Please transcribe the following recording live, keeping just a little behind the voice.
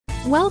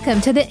Welcome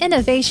to the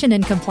Innovation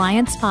and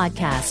Compliance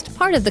Podcast,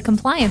 part of the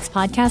Compliance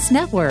Podcast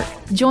Network.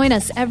 Join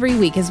us every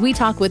week as we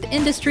talk with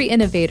industry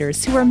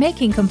innovators who are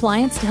making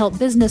compliance to help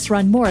business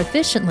run more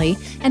efficiently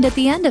and at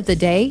the end of the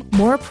day,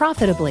 more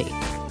profitably.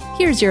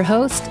 Here's your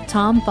host,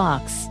 Tom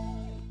Fox.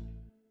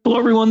 Hello,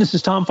 everyone. This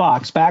is Tom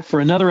Fox, back for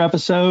another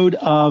episode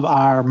of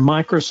our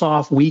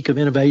Microsoft Week of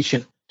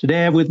Innovation. Today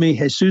I have with me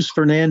Jesus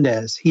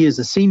Fernandez. He is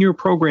a Senior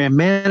Program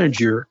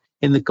Manager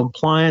in the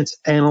Compliance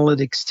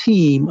Analytics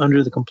team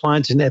under the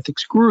Compliance and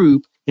Ethics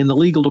Group in the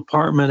legal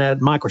department at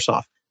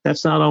Microsoft.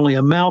 That's not only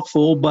a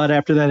mouthful, but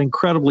after that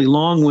incredibly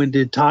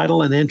long-winded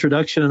title and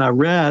introduction I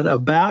read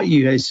about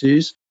you,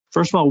 Jesus,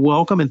 first of all,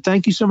 welcome, and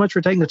thank you so much for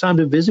taking the time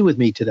to visit with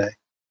me today.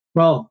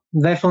 Well,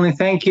 definitely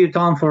thank you,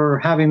 Tom, for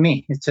having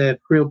me. It's a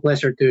real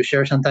pleasure to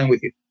share some time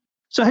with you.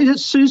 So,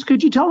 Jesus,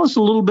 could you tell us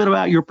a little bit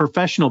about your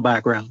professional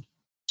background?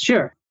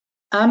 Sure.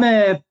 I'm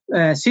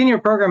a senior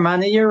program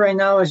manager right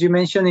now, as you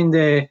mentioned, in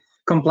the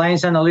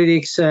compliance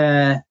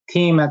analytics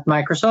team at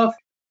Microsoft.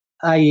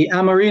 I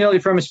am originally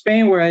from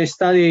Spain, where I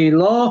studied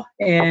law,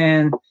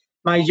 and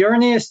my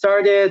journey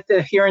started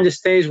here in the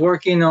States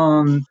working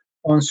on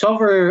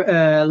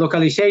software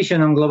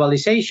localization and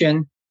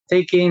globalization,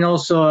 taking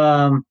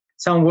also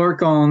some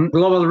work on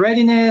global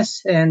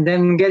readiness, and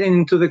then getting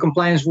into the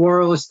compliance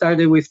world.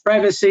 Started with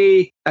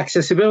privacy,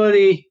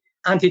 accessibility,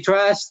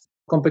 antitrust,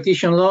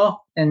 competition law,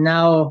 and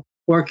now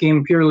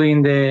working purely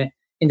in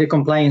the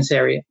compliance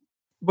area.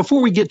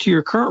 Before we get to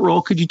your current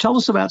role, could you tell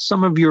us about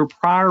some of your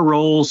prior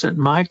roles at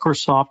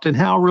Microsoft and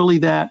how really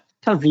that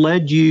kind of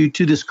led you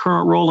to this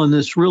current role and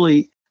this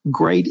really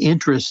great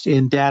interest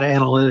in data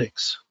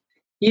analytics?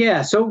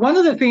 Yeah, so one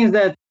of the things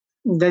that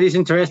is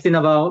interesting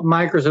about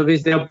Microsoft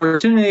is the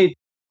opportunity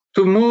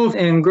to move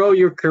and grow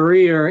your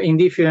career in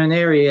different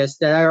areas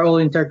that are all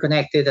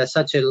interconnected as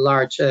such a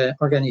large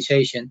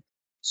organization.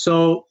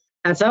 So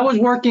as I was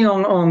working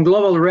on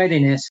global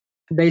readiness,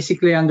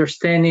 basically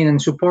understanding and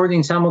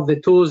supporting some of the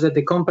tools that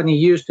the company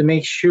used to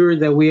make sure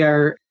that we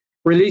are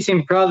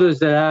releasing products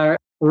that are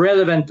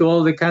relevant to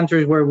all the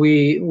countries where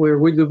we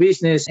do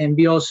business and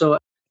be also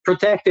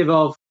protective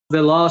of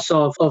the laws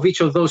of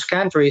each of those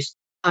countries.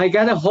 I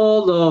got a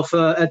hold of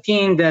a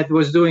team that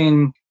was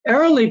doing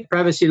early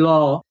privacy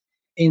law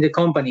in the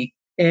company.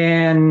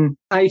 And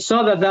I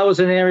saw that was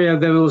an area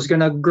that was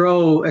going to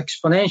grow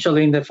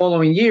exponentially in the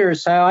following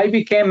years. So I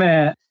became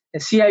a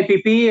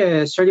CIPP,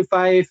 a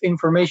Certified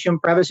Information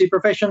Privacy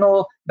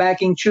Professional,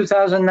 back in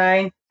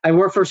 2009. I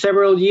worked for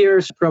several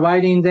years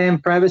providing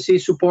them privacy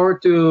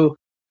support to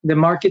the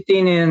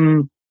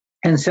marketing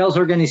and sales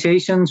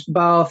organizations,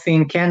 both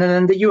in Canada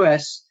and the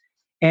US,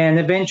 and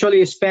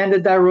eventually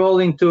expanded that role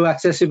into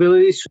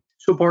accessibility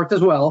support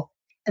as well.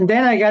 And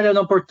then I got an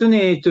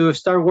opportunity to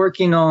start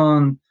working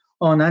on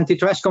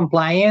antitrust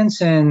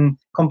compliance and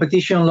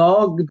competition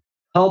law,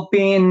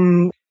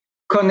 helping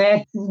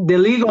connect the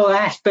legal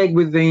aspect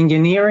with the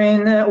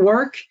engineering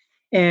work.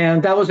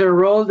 And that was a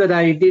role that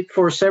I did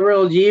for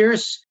several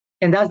years.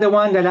 And that's the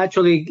one that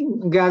actually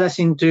got us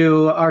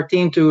into our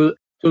team to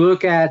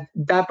look at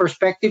that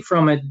perspective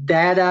from a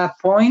data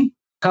point,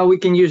 how we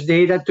can use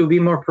data to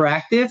be more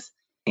proactive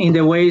in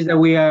the ways that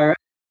we are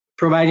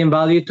providing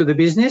value to the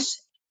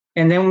business.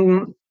 And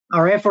then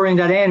our effort in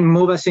that end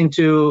moved us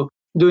into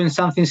doing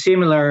something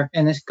similar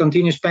and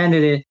continue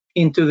expanding it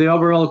into the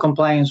overall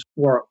compliance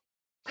world.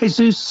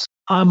 Jesus,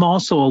 I'm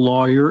also a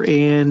lawyer,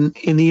 and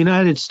in the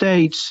United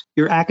States,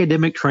 your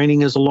academic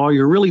training as a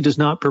lawyer really does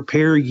not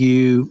prepare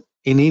you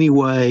in any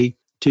way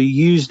to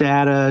use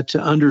data, to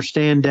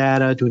understand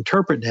data, to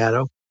interpret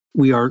data.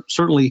 We are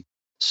certainly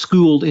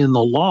schooled in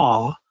the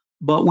law,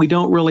 but we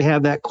don't really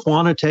have that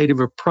quantitative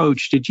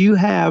approach. Did you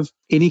have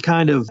any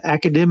kind of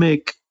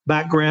academic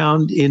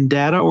background in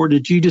data, or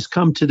did you just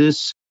come to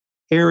this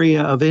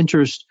area of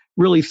interest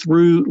really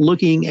through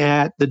looking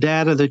at the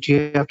data that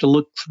you have to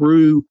look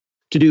through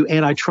to do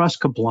antitrust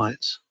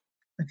compliance?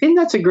 I think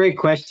that's a great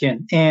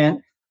question.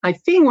 And I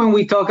think when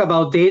we talk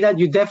about data,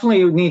 you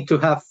definitely need to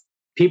have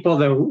people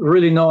that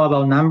really know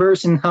about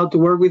numbers and how to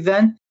work with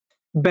them.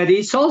 But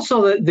it's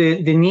also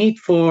the need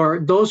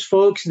for those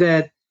folks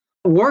that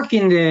work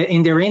in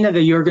the arena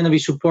that you're going to be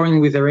supporting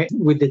with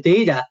the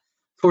data,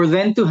 for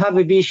them to have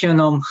a vision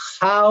on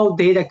how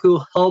data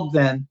could help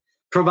them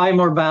provide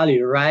more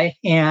value, right?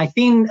 And I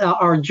think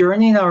our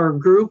journey in our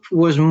group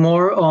was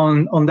more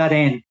on that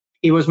end.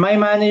 It was my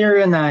manager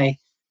and I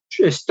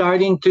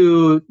starting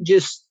to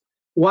just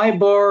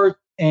whiteboard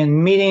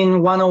and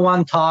meeting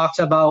one-on-one talks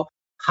about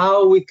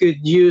how we could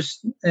use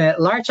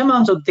large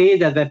amounts of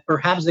data that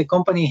perhaps the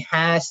company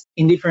has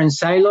in different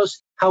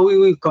silos, how we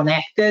will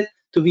connect it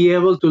to be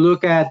able to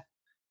look at,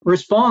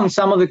 respond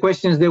some of the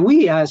questions that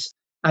we as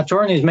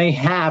attorneys may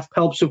have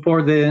help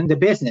support the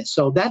business.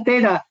 So that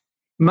data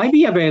might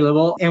be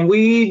available, and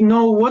we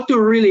know what to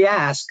really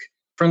ask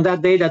from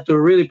that data to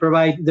really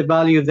provide the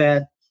value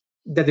that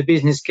the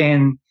business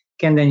can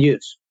then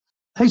use.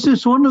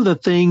 Jesus, one of the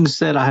things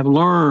that I've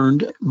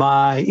learned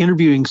by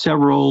interviewing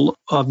several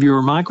of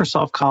your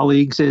Microsoft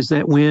colleagues is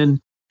that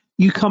when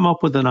you come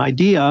up with an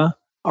idea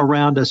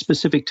around a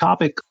specific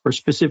topic or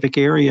specific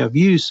area of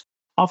use,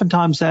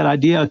 oftentimes that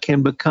idea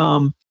can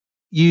become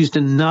used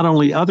in not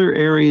only other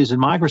areas in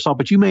Microsoft,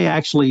 but you may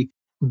actually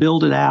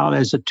build it out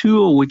as a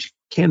tool which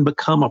can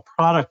become a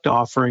product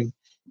offering.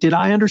 Did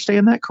I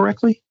understand that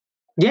correctly?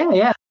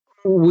 Yeah.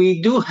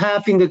 We do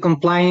have in the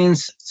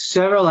compliance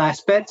several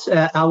aspects.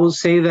 I will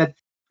say that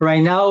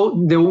right now,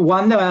 the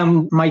one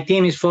that my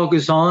team is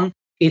focused on,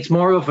 it's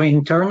more of an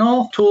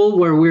internal tool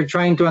where we're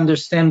trying to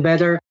understand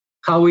better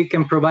how we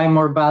can provide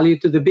more value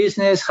to the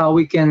business, how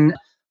we can,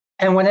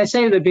 and when I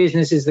say the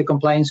business is the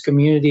compliance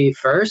community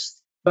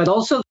first, but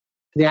also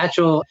the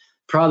actual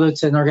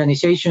products and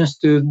organizations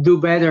to do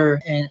better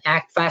and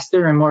act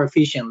faster and more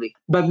efficiently.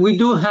 But we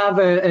do have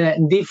a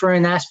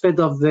different aspect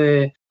of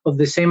the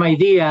same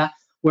idea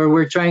where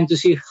we're trying to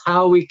see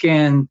how we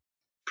can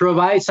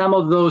provide some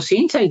of those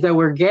insights that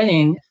we're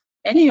getting.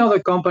 Any other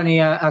company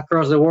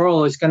across the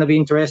world is going to be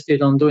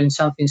interested on doing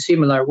something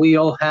similar. We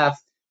all have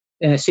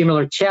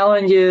similar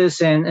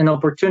challenges and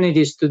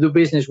opportunities to do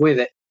business with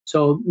it.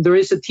 So there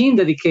is a team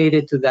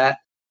dedicated to that.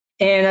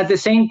 And at the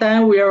same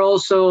time, we are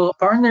also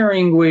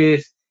partnering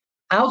with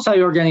outside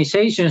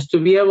organizations to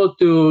be able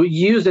to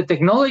use the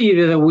technology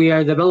that we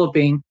are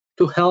developing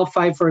to help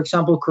fight, for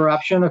example,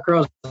 corruption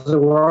across the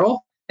world,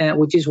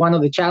 which is one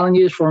of the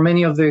challenges for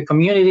many of the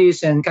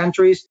communities and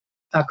countries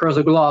across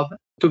the globe,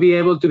 to be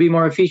able to be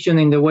more efficient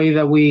in the way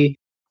that we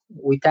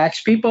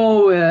tax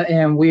people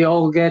and we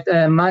all get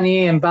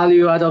money and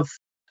value out of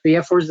the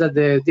efforts that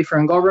the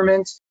different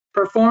governments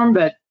perform,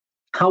 but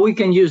how we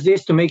can use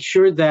this to make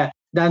sure that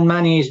that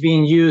money is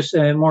being used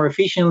more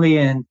efficiently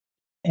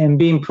and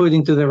being put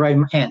into the right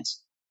hands.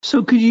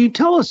 So could you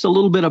tell us a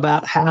little bit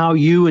about how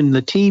you and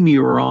the team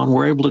you were on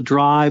were able to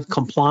drive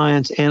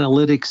compliance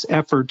analytics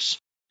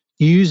efforts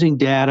using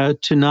data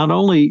to not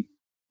only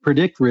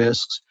predict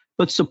risks,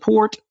 but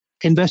support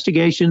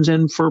investigations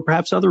and for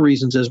perhaps other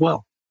reasons as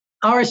well?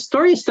 Our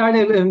story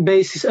started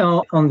based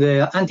on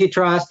the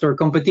antitrust or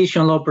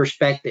competition law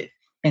perspective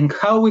and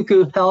how we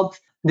could help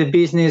the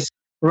business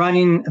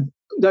running.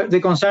 The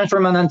concerns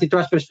from an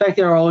antitrust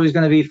perspective are always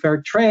going to be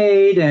fair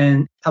trade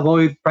and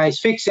avoid price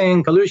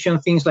fixing, collusion,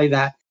 things like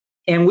that.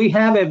 And we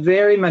have a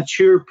very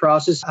mature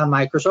process at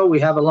Microsoft.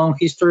 We have a long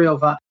history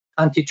of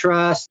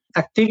antitrust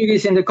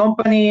activities in the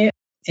company.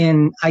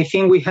 And I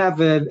think we have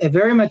a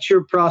very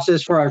mature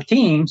process for our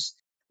teams.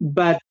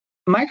 But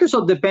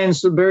Microsoft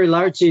depends very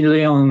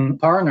largely on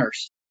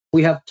partners.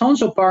 We have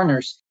tons of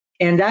partners.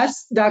 And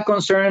that's that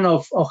concern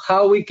of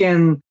how we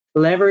can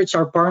leverage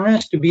our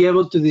partners to be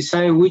able to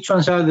decide which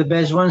ones are the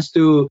best ones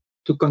to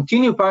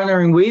continue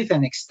partnering with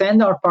and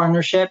extend our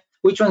partnership,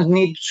 which ones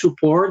need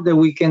support that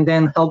we can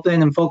then help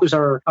them and focus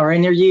our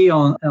energy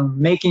on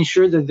making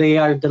sure that they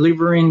are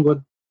delivering what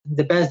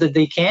the best that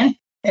they can,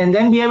 and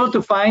then be able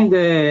to find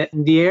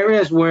the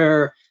areas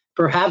where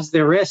perhaps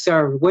the risks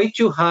are way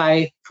too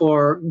high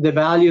for the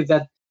value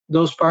that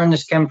those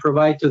partners can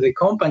provide to the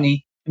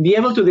company and be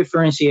able to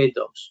differentiate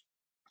those.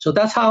 So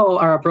that's how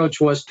our approach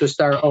was to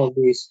start all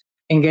this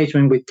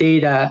engagement with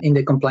data in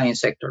the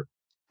compliance sector.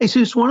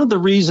 Jesus, one of the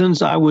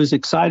reasons I was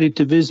excited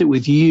to visit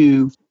with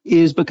you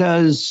is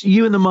because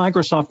you and the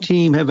Microsoft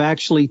team have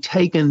actually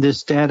taken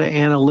this data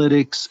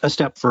analytics a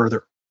step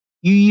further.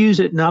 You use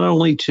it not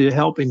only to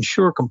help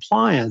ensure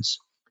compliance,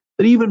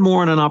 but even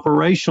more in an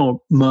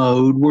operational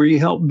mode where you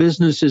help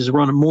businesses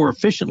run more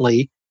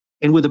efficiently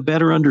and with a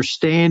better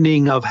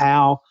understanding of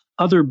how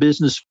other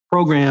business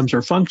programs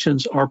or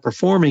functions are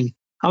performing.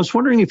 I was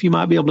wondering if you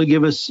might be able to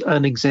give us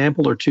an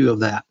example or two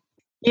of that.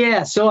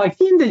 Yeah, so I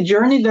think the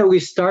journey that we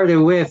started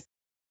with,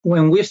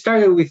 when we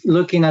started with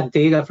looking at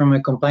data from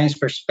a compliance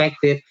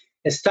perspective,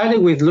 it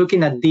started with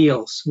looking at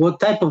deals. What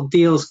type of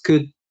deals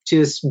could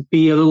just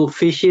be a little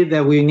fishy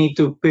that we need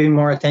to pay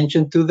more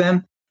attention to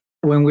them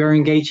when we're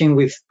engaging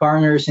with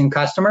partners and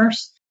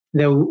customers?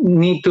 That we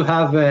need to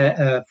have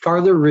a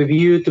further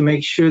review to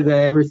make sure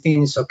that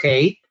everything is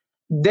okay.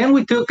 Then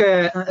we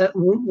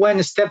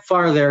went a step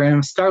farther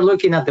and start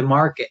looking at the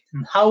market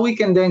and how we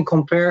can then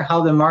compare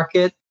how the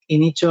market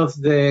in each of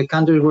the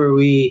countries where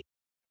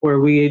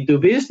we do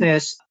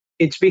business,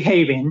 it's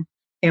behaving,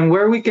 and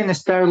where we can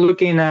start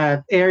looking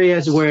at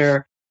areas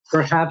where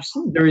perhaps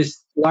there is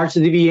large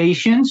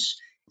deviations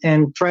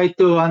and try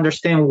to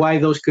understand why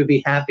those could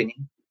be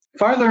happening.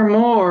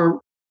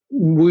 Furthermore,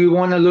 we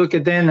want to look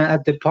at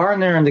the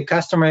partner and the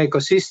customer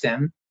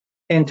ecosystem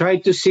and try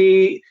to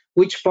see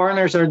which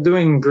partners are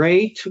doing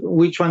great,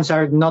 which ones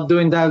are not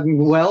doing that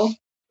well,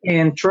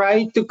 and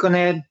try to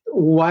connect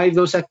why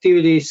those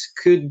activities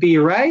could be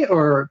right,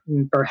 or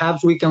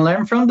perhaps we can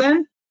learn from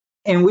them,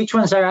 and which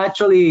ones are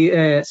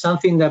actually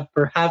something that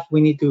perhaps we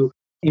need to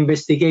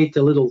investigate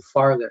a little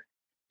farther.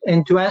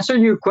 And to answer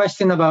your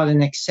question about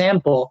an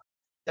example,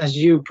 as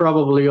you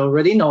probably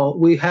already know,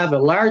 we have a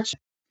large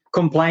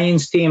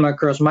compliance team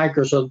across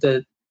Microsoft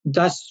that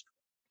does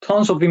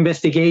tons of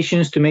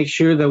investigations to make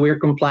sure that we're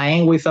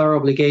complying with our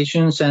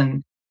obligations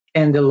and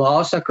the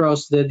laws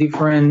across the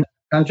different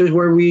countries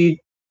where we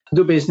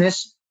do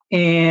business.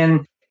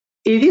 And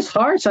it is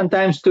hard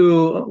sometimes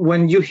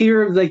when you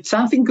hear like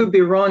something could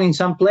be wrong in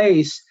some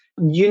place,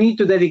 you need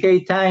to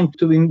dedicate time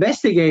to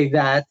investigate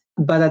that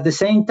But at the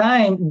same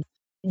time,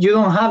 you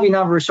don't have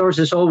enough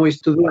resources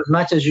always to do as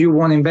much as you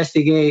want to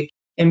investigate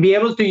and be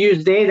able to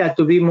use data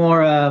to be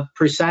more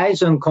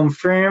precise and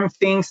confirm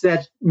things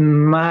that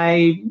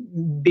might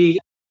be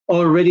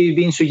already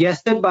being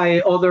suggested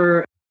by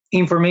other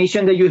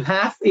information that you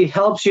have. It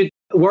helps you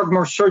work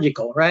more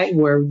surgical, right?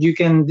 Where you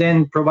can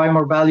then provide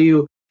more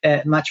value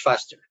much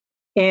faster.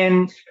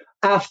 And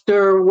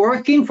after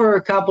working for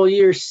a couple of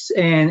years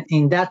and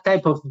in that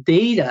type of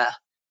data,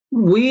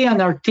 we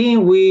and our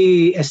team,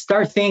 we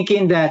start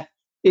thinking that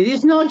it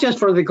is not just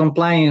for the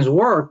compliance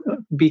work,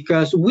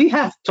 because we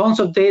have tons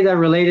of data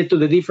related to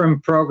the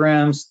different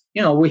programs.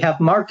 We have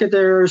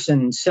marketers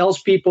and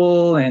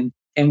salespeople, and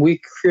we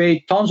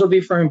create tons of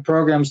different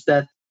programs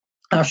that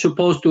are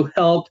supposed to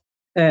help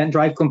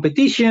drive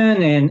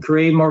competition and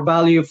create more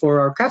value for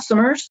our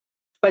customers.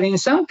 But in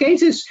some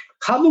cases,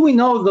 how do we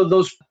know that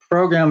those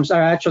programs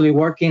are actually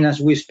working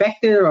as we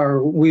expected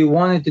or we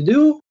wanted to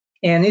do?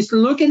 And it's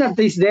looking at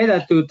this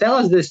data to tell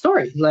us the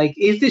story. Like,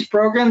 is this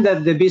program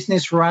that the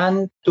business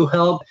ran to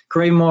help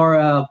create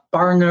more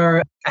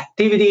partner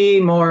activity,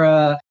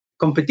 more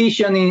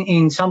competition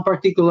in some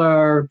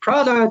particular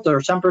product or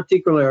some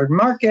particular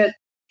market,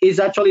 is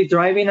actually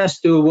driving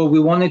us to where we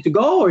wanted to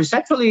go, or is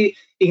actually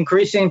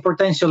increasing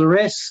potential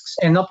risks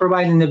and not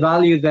providing the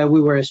value that we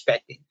were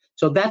expecting?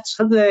 So that's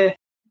the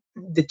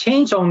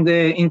change on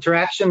the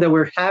interaction that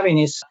we're having.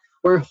 Is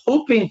we're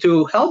hoping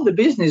to help the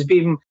business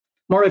be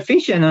more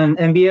efficient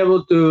and be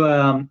able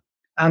to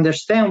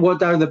understand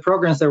what are the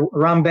programs that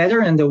run better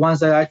and the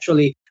ones that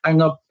actually are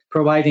not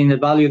providing the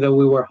value that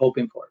we were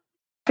hoping for.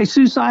 Hey,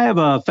 Jesus, I have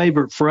a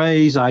favorite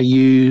phrase I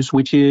use,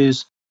 which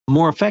is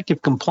more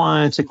effective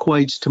compliance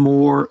equates to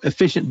more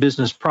efficient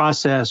business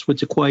process, which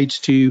equates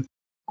to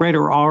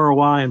greater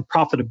ROI and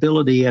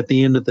profitability at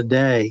the end of the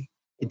day.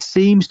 It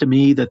seems to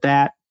me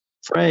that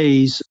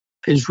phrase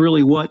is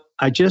really what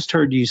I just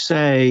heard you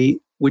say,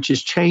 which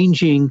is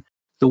changing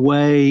the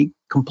way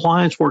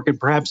compliance work and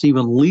perhaps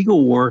even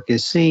legal work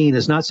is seen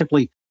as not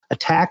simply a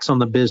tax on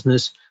the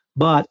business,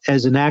 but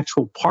as an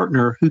actual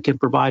partner who can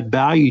provide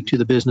value to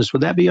the business.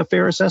 Would that be a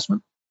fair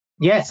assessment?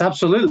 Yes,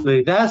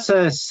 absolutely. That's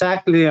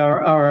exactly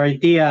our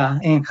idea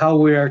in how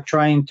we are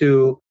trying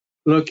to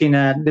looking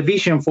at the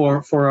vision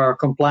for our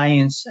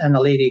compliance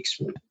analytics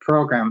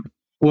program.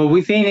 What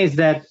we think is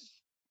that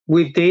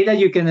with data,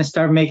 you can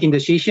start making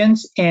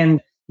decisions, and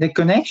the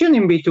connection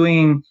in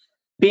between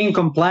being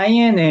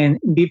compliant and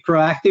be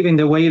proactive in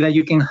the way that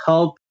you can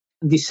help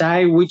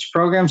decide which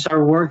programs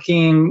are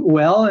working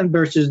well and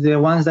versus the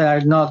ones that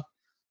are not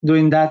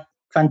doing that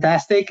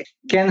fantastic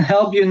can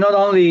help you not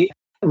only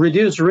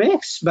reduce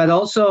risks, but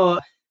also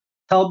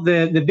help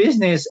the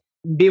business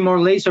be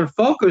more laser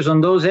focused on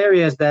those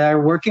areas that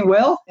are working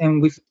well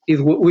and with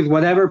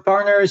whatever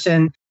partners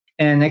and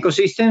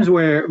ecosystems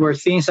where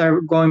things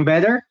are going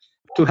better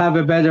to have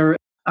a better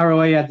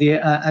ROI at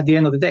the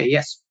end of the day.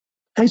 Yes.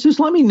 Hey, just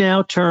let me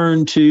now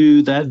turn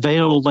to that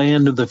veiled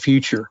land of the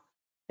future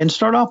and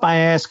start off by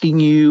asking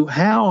you,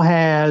 how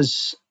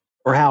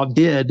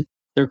did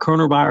the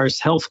coronavirus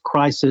health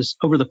crisis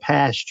over the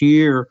past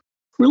year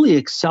really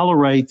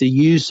accelerate the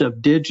use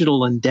of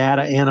digital and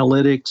data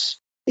analytics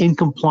in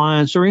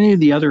compliance or any of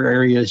the other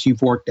areas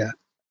you've worked at?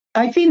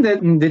 I think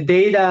that the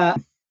data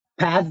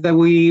path that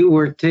we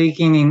were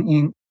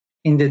taking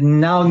in the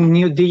now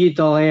new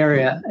digital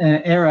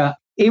era,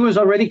 it was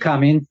already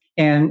coming.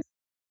 And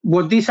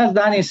what this has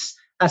done is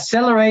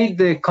accelerate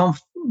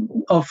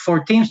for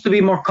teams to be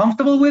more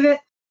comfortable with it.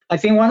 I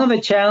think one of the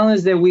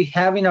challenges that we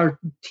have in our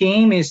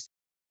team is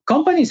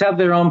companies have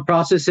their own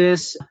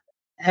processes,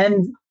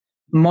 and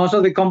most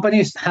of the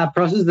companies have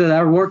processes that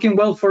are working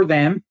well for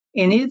them.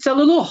 And it's a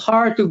little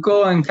hard to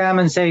go and come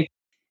and say,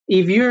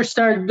 if you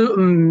start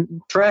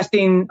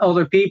trusting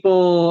other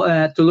people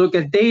to look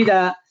at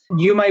data,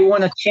 you might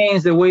want to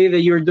change the way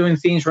that you're doing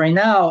things right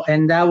now,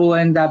 and that will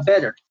end up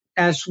better.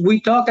 As we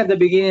talked at the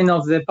beginning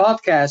of the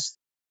podcast,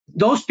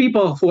 those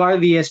people who are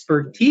the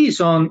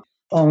expertise on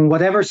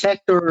whatever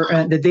sector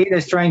the data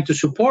is trying to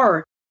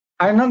support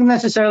are not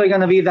necessarily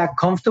going to be that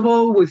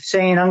comfortable with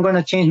saying, I'm going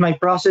to change my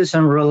process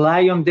and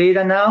rely on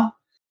data now.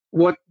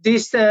 What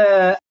this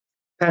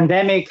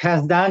pandemic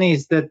has done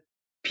is that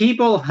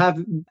people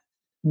have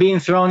been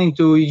thrown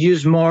into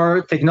use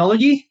more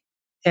technology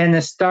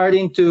and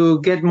starting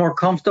to get more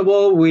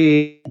comfortable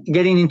with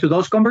getting into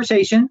those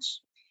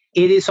conversations.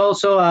 It is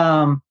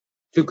also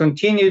to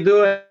continue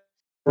doing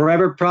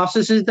whatever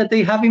processes that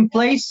they have in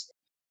place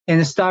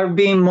and start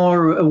being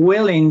more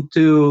willing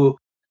to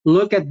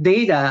look at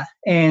data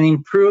and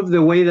improve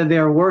the way that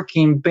they're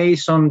working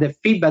based on the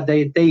feedback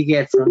that they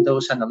get from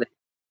those analytics.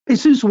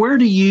 Jesus, where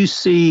do you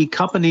see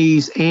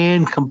companies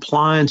and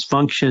compliance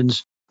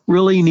functions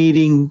really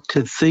needing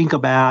to think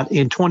about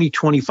in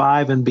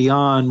 2025 and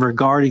beyond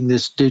regarding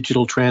this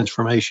digital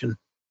transformation?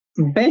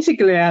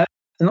 Basically, I'm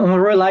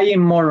relying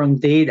more on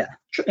data.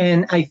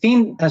 And I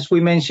think, as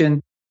we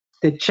mentioned,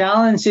 the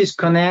challenge is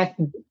connect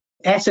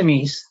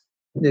SMEs,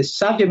 the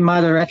subject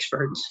matter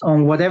experts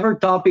on whatever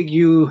topic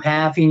you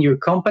have in your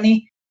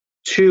company,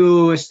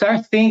 to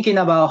start thinking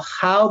about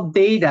how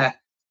data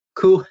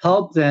could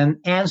help them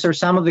answer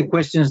some of the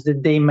questions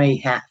that they may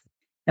have.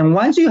 And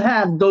once you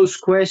have those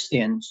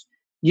questions,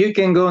 you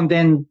can go and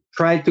then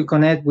try to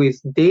connect with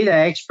data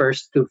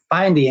experts to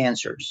find the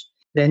answers.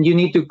 Then you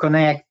need to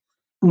connect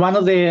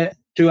to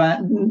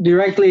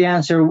directly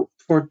answer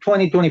for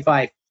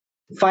 2025,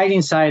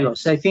 fighting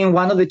silos. I think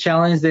one of the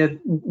challenges that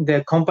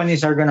the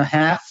companies are going to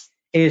have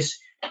is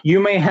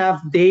you may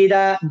have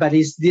data, but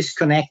it's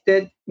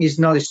disconnected, it's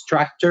not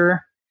structured.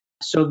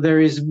 So there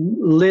is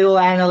little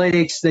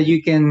analytics that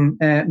you can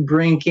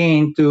bring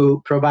in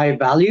to provide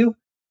value.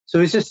 So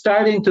it's just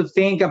starting to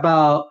think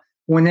about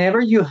whenever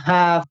you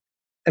have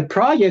a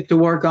project to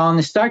work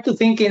on, start to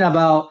thinking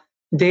about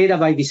data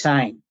by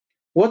design.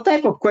 What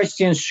type of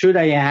questions should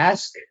I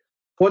ask?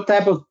 What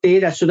type of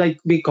data should I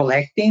be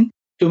collecting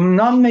to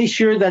not make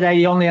sure that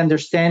I only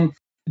understand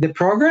the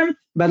program,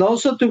 but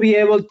also to be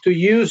able to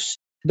use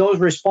those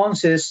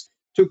responses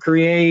to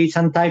create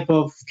some type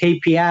of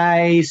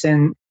KPIs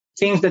and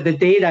things that the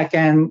data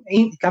can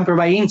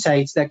provide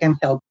insights that can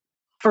help.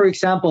 For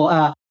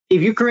example,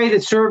 if you create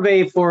a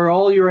survey for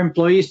all your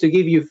employees to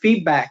give you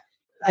feedback,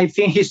 I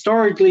think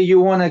historically you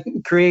want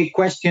to create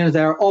questions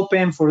that are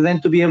open for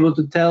them to be able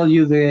to tell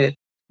you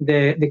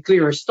the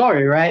clearer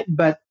story, right?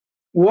 But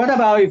what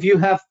about if you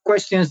have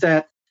questions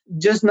that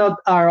just not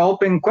are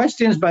open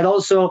questions, but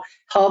also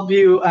help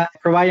you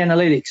provide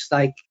analytics,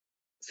 like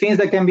things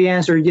that can be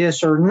answered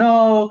yes or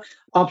no,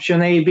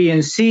 option A, B,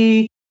 and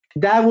C.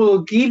 That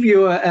will give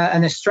you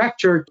a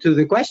structure to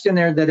the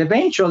questionnaire that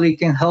eventually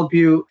can help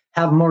you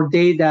have more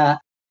data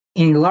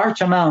in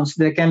large amounts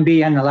that can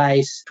be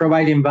analyzed,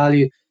 providing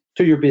value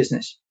to your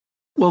business.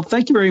 Well,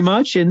 thank you very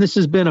much. And this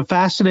has been a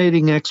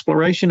fascinating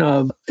exploration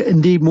of,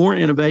 indeed, more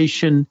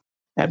innovation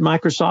at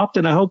Microsoft.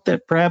 And I hope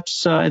that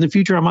perhaps in the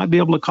future I might be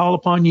able to call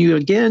upon you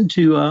again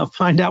to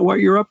find out what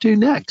you're up to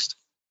next.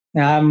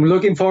 I'm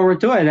looking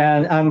forward to it.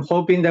 And I'm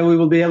hoping that we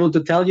will be able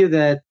to tell you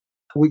that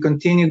we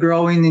continue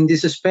growing in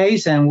this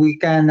space and we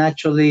can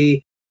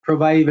actually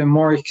provide even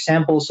more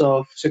examples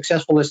of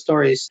successful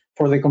stories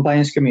for the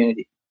compliance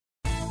community.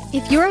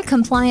 If you're a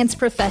compliance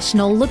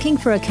professional looking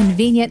for a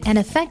convenient and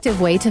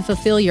effective way to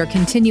fulfill your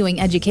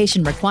continuing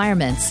education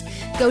requirements,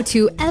 go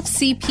to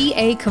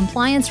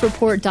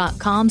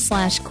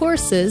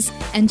fcpacompliancereport.com/courses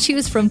and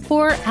choose from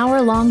 4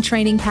 hour-long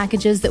training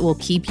packages that will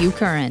keep you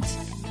current.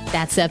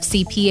 That's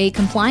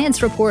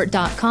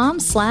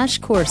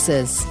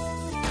fcpacompliancereport.com/courses.